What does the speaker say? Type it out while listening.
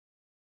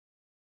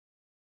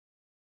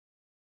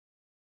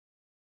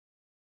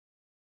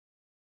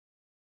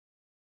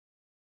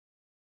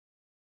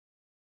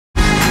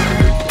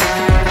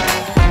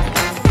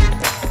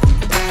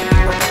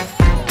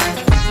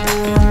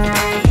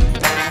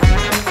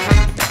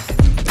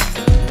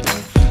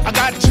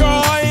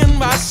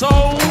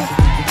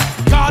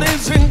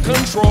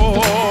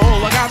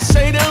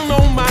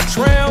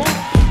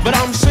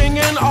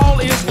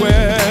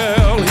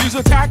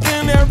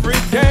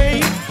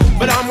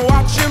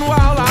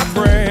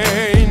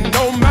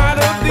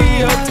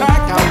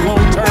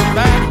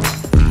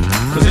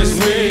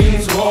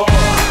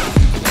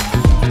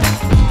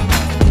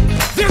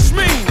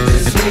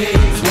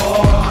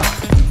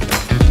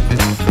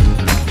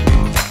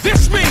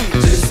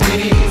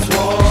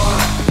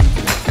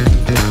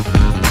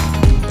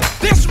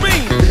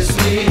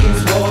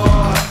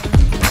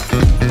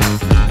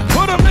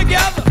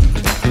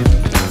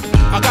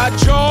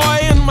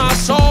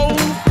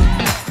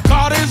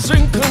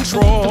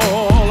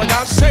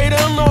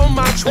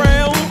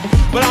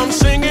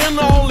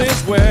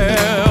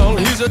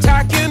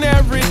attacking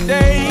every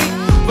day,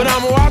 but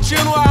I'm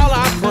watching while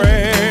I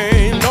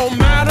pray. No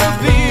matter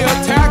the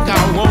attack,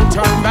 I won't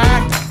turn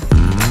back,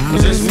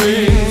 'cause this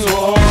means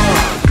war.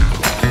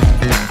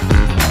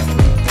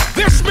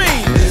 This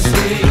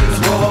means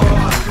war.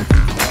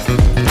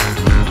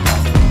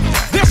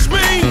 This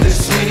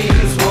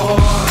means war.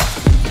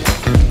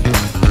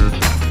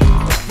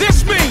 This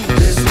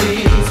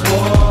means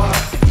war.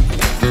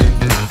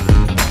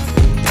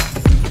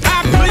 I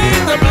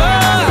bleed the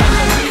blood.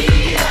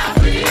 I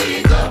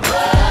bleed the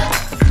blood.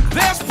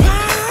 There's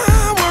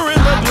power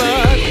in the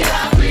blood.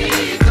 I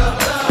bleed the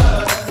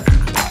blood.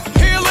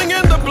 Healing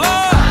in the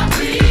blood. I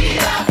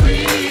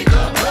bleed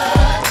the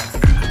blood.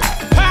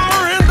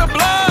 Power in the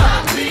blood.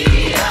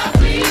 I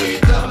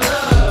bleed the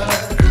blood.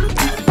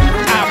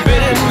 I've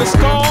been in the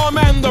storm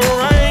and the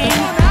rain,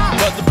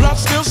 but the blood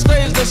still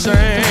stays the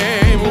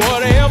same.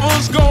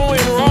 Whatever's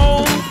going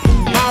wrong,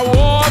 my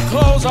war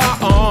clothes are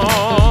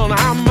on.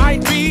 I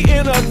might be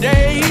in a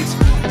daze,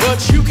 but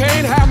you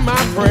can't have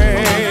my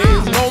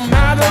praise. No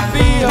matter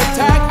the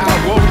attack, I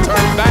won't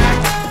turn back,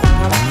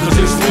 'cause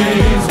this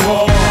means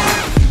war.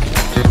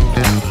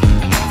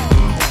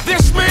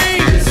 This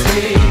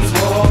means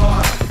war.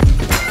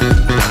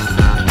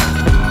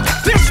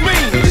 This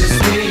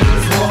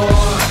means war.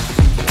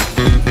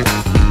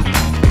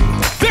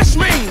 This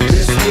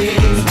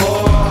means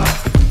war.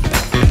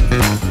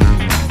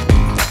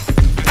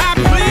 I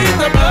bleed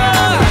the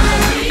blood.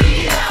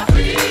 I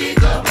bleed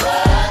the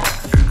blood.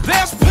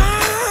 There's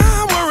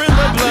power in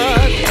the blood.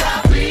 I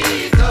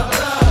bleed the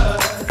blood.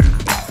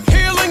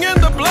 Healing in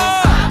the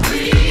blood. I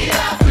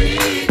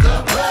bleed the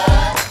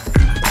blood.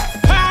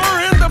 Power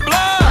in the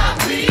blood. I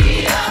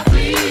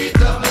bleed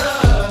the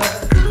blood.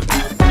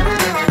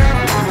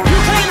 You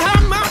can't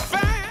have my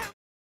family.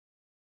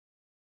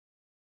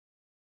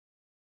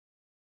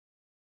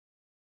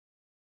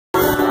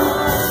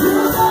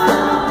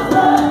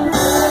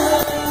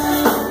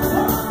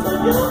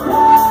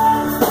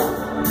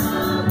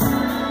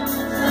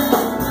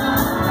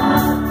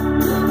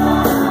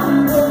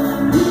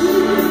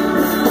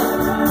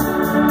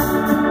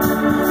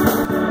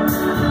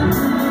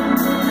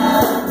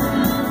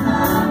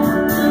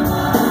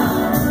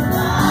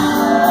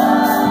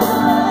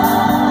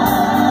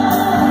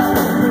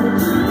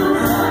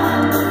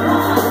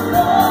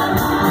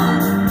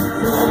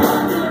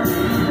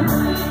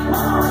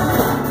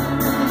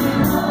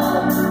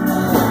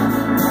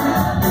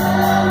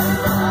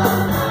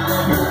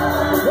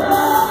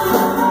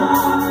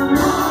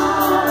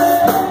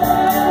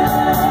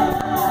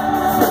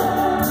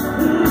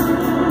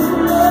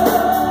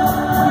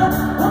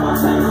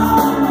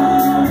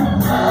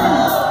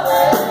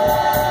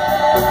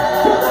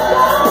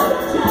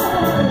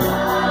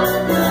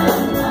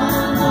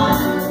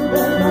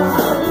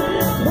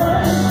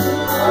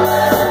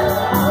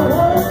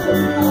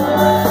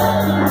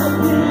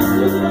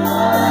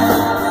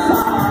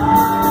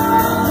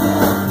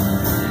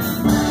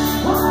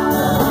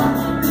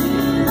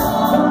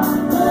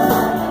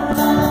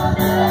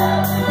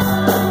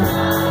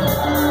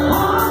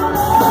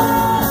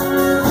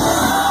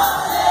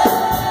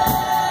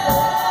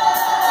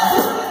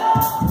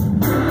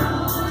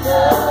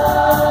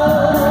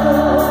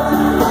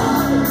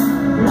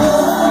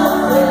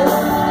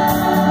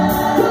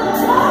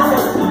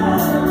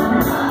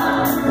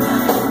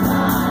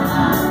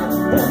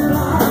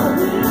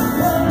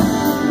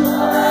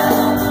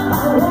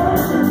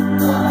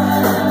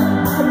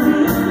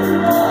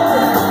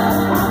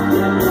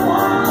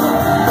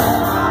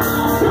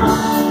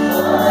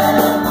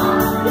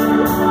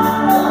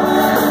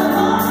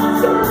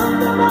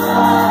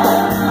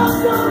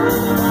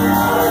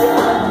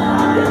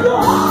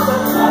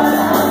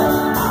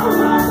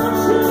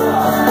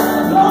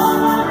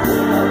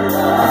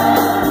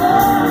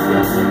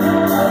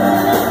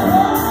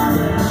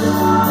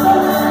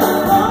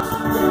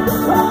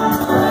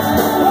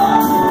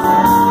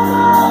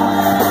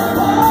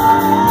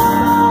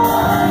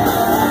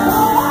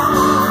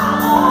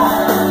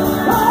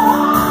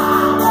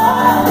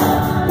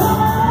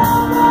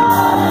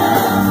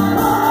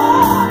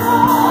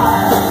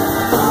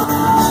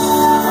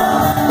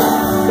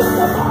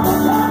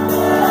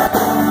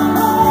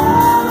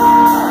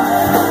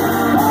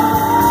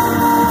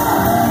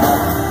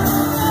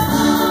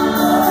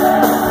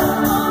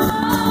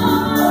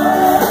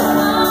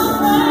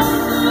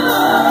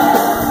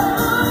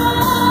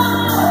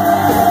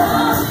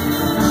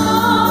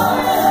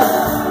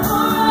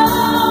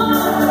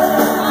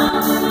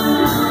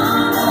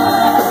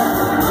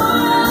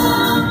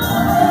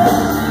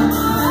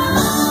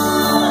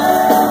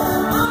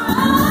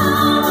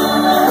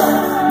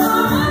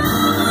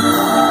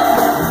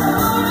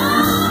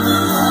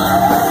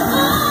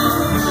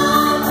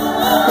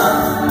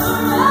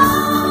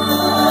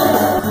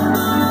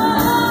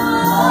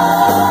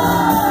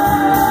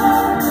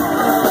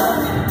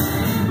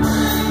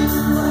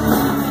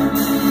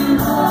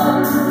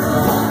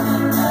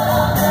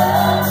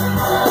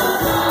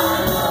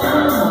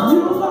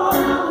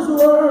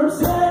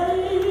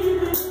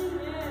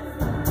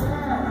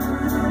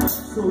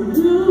 So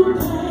you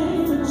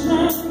came to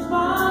change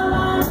my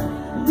life.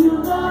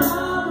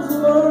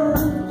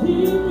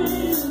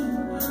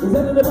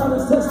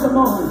 anybody's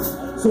testimony.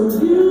 So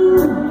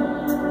you